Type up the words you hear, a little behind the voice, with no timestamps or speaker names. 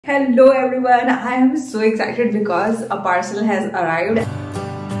Hello everyone, I am so excited because a parcel has arrived.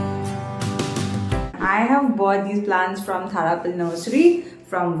 I have bought these plants from Tharappel Nursery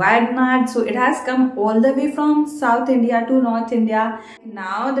from Wayanad. So it has come all the way from South India to North India.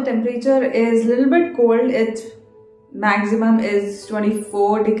 Now the temperature is a little bit cold. Its maximum is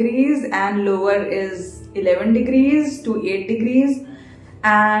 24 degrees and lower is 11 degrees to 8 degrees.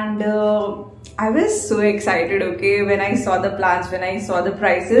 And I was so excited, okay, when I saw the plants, when I saw the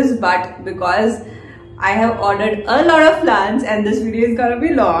prices, but because I have ordered a lot of plants and this video is gonna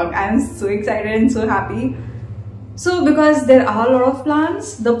be long, I am so excited and so happy. So because there are a lot of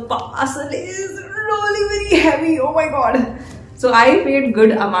plants, the parcel is really very heavy, oh my god. So I paid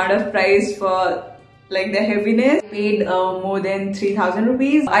good amount of price for like the heaviness. I paid more than 3,000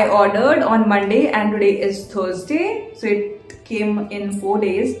 rupees. I ordered on Monday and today is Thursday, so it came in 4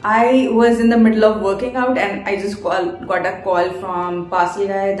 days. I was in the middle of working out and I just got a call from parcel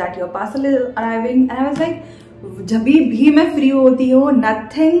guy that your parcel is arriving, and I was like, जभी भी मैं free होती हूँ,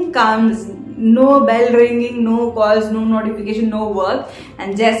 nothing comes, no bell ringing, no calls, no notification, no work.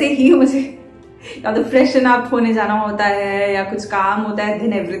 And जैसे ही मुझे या तो freshen up होने जाना होता है या कुछ काम होता है,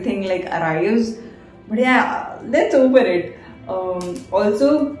 then everything like arrives. But yeah, let's open it.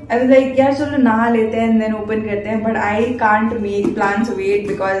 Also, I was like, यार चलो नहा लेते हैं and then open करते हैं, but I can't make plants wait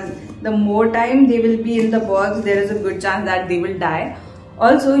because the more time they will be in the box, there is a good chance that they will die.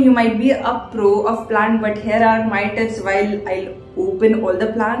 Also, you might be a pro of plant, but here are my tips while I'll open all the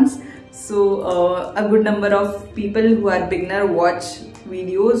plants. So a good number of people who are beginner watch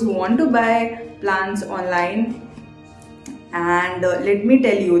videos who want to buy plants online, and let me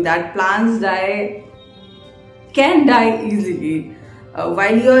tell you that plants can die easily.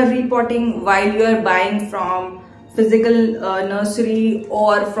 While you are repotting, while you are buying from physical nursery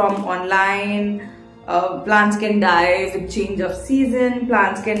or from online, plants can die with change of season.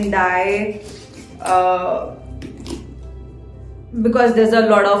 Plants can die because there's a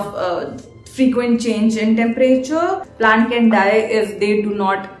lot of frequent change in temperature. Plant can die if they do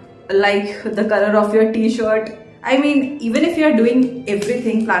not like the color of your t-shirt. I mean, even if you are doing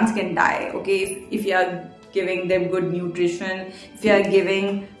everything, plants can die, okay? If you are giving them good nutrition, if you are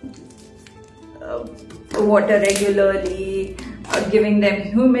giving water regularly, giving them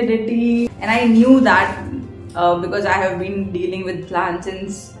humidity. And I knew that because I have been dealing with plants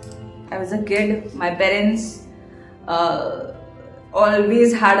since I was a kid. My parents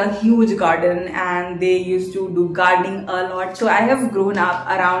always had a huge garden and they used to do gardening a lot. So I have grown up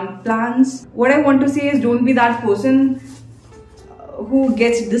around plants. What I want to say is, don't be that person who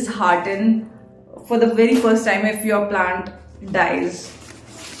gets disheartened for the very first time if your plant dies.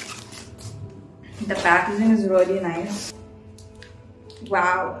 The packaging is really nice.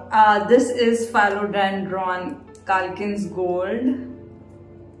 Wow, this is Philodendron Calkins Gold.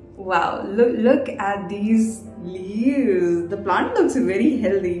 Wow, look at these leaves. The plant looks very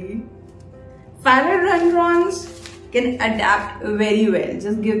healthy. Philodendrons can adapt very well.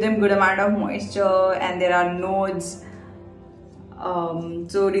 Just give them good amount of moisture and there are nodes.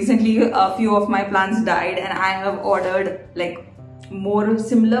 So recently a few of my plants died and I have ordered like more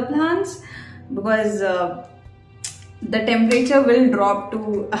similar plants because the temperature will drop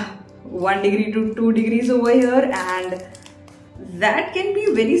to 1 degree to 2 degrees over here, and that can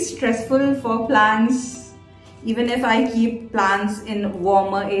be very stressful for plants even if I keep plants in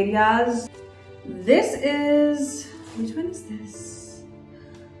warmer areas. This is, which one is this?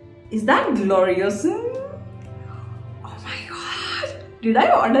 Is that Gloriosum? Did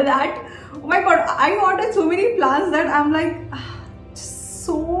I order that? Oh my god, I ordered so many plants that I'm like,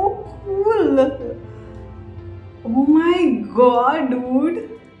 so cool. Oh my god,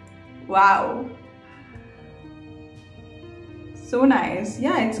 dude. Wow. So nice.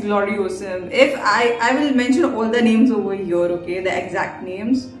 Yeah, it's Gloriosum. If I will mention all the names over here, okay, the exact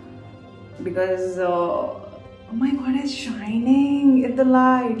names, because oh my god, it's shining in the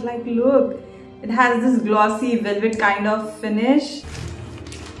light. Like, look, it has this glossy velvet kind of finish.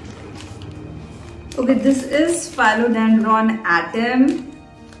 Okay, this is Philodendron Atom.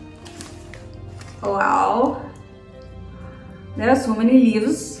 Wow, there are so many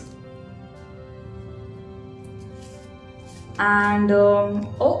leaves. And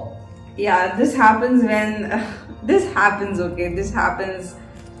oh yeah, this happens when this happens, okay, this happens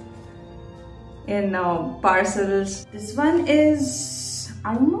in parcels. This one is,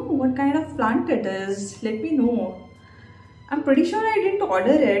 I don't know what kind of plant it is. Let me know. I'm pretty sure I didn't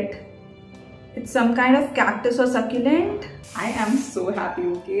order it. It's some kind of cactus or succulent. I am so happy,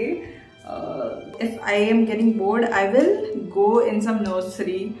 okay? If I am getting bored, I will go in some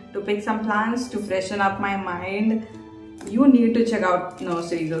nursery to pick some plants to freshen up my mind you need to check out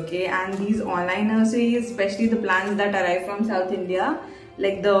nurseries, okay? And these online nurseries, especially the plants that arrive from South India,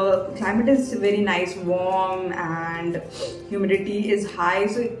 like the climate is very nice, warm, and humidity is high,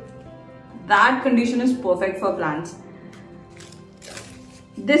 so that condition is perfect for plants.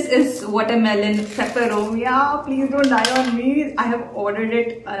 This is watermelon peperomia. Please don't die on me. I have ordered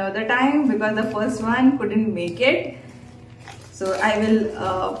it another time because the first one couldn't make it. So I will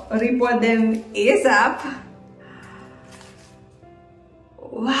report them ASAP.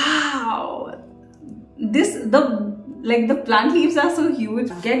 Wow. The plant leaves are so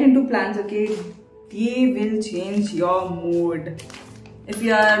huge. Get into plants, okay? They will change your mood. If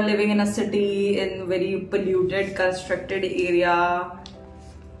you are living in a city in very polluted, constructed area.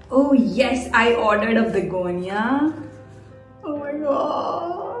 Oh yes, I ordered a begonia. Oh my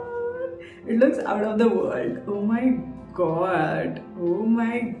god. It looks out of the world. Oh my god. Oh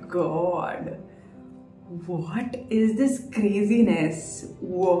my god. What is this craziness?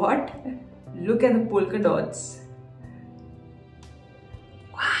 What? Look at the polka dots.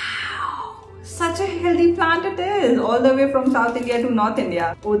 Wow. Such a healthy plant it is. All the way from South India to North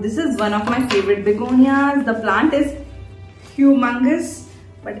India. Oh, this is one of my favorite begonias. The plant is humongous,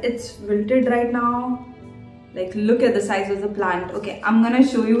 but it's wilted right now. Like, look at the size of the plant. Okay, I'm gonna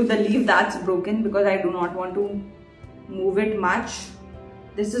show you the leaf that's broken because I do not want to move it much.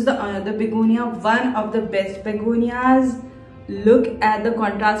 This is the another begonia, one of the best begonias. Look at the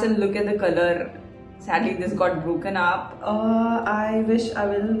contrast and look at the color. Sadly, this got broken up. I wish I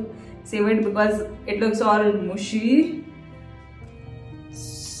will save it because it looks all mushy.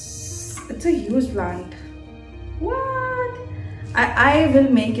 It's a huge plant. What? I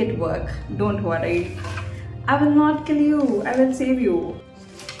will make it work. Don't worry. I will not kill you. I will save you.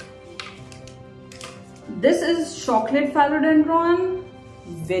 This is chocolate philodendron.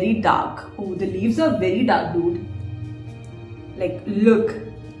 Very dark. Oh, the leaves are very dark, dude. Like, look.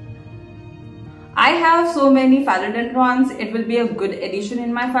 I have so many philodendrons. It will be a good addition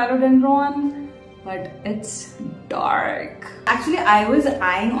in my philodendron, but it's dark. Actually, I was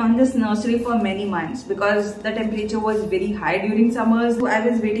eyeing on this nursery for many months because the temperature was very high during summers. So I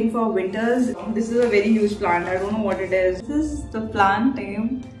was waiting for winters. This is a very huge plant. I don't know what it is. This is the plant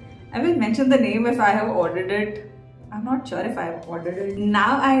name. I will mention the name if I have ordered it. I'm not sure if I have ordered it.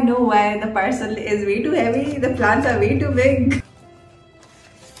 Now I know why the parcel is way too heavy. The plants are way too big.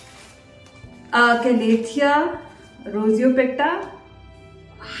 Calathea rosiopicta.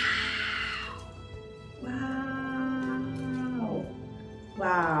 Wow.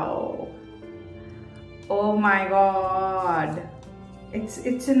 Wow. Oh my god. It's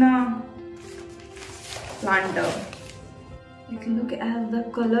in a planter. Like, look at the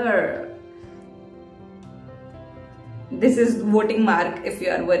color. This is voting mark if you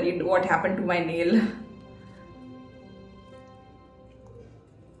are worried what happened to my nail.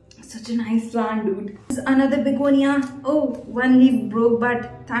 Such a nice plant, dude. This is another begonia. Oh, one leaf broke,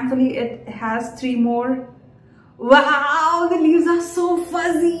 but thankfully it has 3 more. Wow, the leaves are so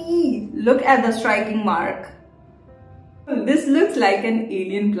fuzzy. Look at the striking mark. This looks like an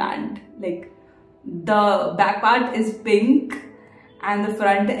alien plant. Like, the back part is pink and the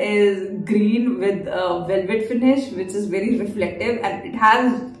front is green with a velvet finish, which is very reflective, and it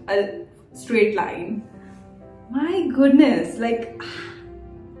has a straight line. My goodness, like,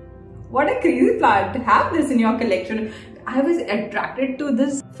 what a crazy plant. Have this in your collection. I was attracted to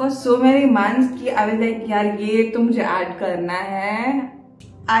this for so many months कि I was like, यार ये तो मुझे add करना है.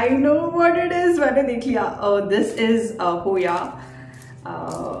 I know what it is. मैंने देख लिया. Oh, this is Hoya,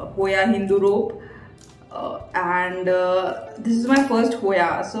 Hoya Hindu rope. And this is my first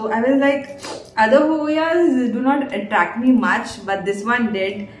Hoya. So I was like, other Hoyas do not attract me much, but this one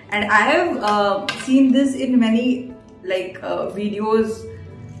did. And I have seen this in many videos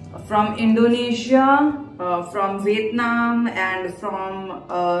from Indonesia, from Vietnam, and from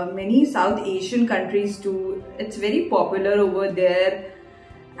many South Asian countries too. It's very popular over there.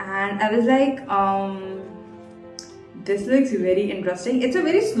 And I was like, this looks very interesting. It's a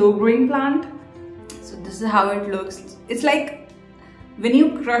very slow growing plant. So this is how it looks. It's like when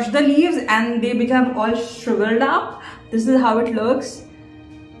you crush the leaves and they become all shriveled up. This is how it looks.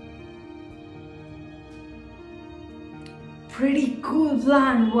 Pretty cool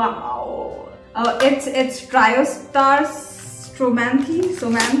plant. Wow. It's Triostar Stromanthi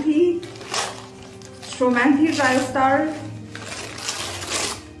Triostar.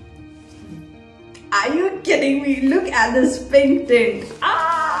 Are you kidding me? Look at this pink tint.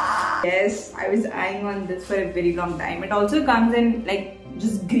 Ah! Yes, I was eyeing on this for a very long time. It also comes in like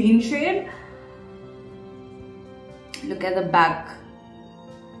just green shade. Look at the back.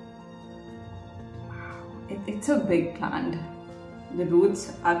 it's a big plant. The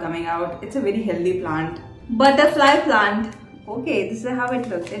roots are coming out. It's a very healthy plant. Butterfly plant. Okay, this is how it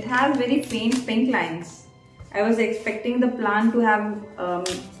looks. It has very faint pink lines. I was expecting the plant to have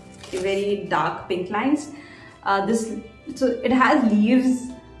very dark pink lines. So it has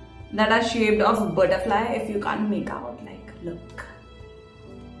leaves that are shaped of butterfly. If you can't make out, like, look.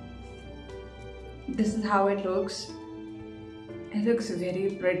 This is how it looks. It looks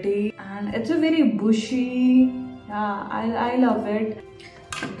very pretty and it's a very bushy. Yeah, I love it.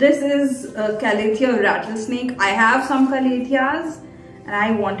 This is a Calathea rattlesnake. I have some Calatheas and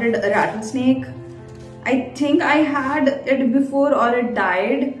I wanted a rattlesnake. I think I had it before or it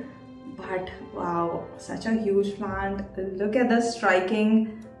died, but wow, such a huge plant. Look at the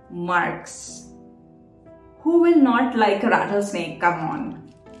striking marks. Who will not like a rattlesnake? Come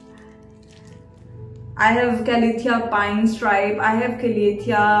on. I have Calathea pine stripe. I have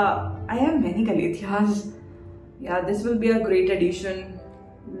Calathea. I have many Calatheas. Yeah, this will be a great addition.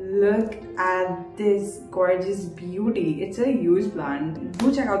 Look at this gorgeous beauty. It's a huge plant.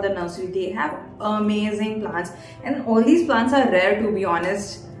 Do check out the nursery. They have amazing plants. And all these plants are rare, to be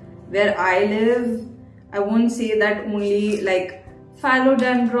honest. Where I live, I won't say that only like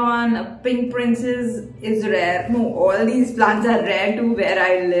philodendron, pink princess is rare. No, all these plants are rare too where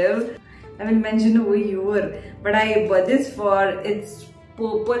I live. I will mention over here. But I bought this for its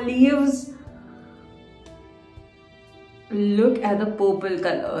purple leaves. Look at the purple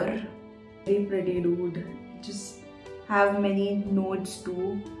color. Very pretty, dude. Just have many nodes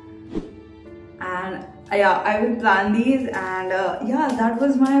too. And yeah, I will plant these. And yeah, that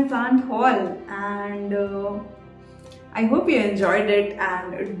was my plant haul. And I hope you enjoyed it.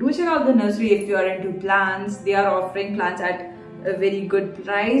 And do check out the nursery if you are into plants. They are offering plants at a very good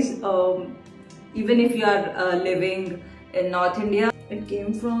price. Even if you are living in North India. It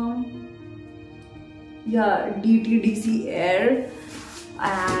came from DTDC Air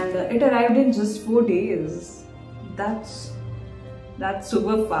and it arrived in just 4 days. That's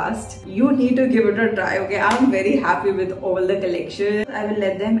super fast. You need to give it a try. Okay, I'm very happy with all the collection. I will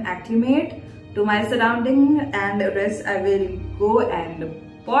let them acclimate to my surrounding and the rest I will go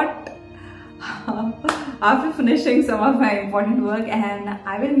and pot after finishing some of my important work, and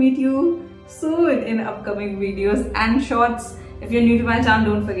I will meet you soon in upcoming videos and shorts. If you're new to my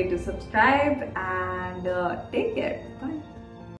channel, don't forget to subscribe and take care. Bye.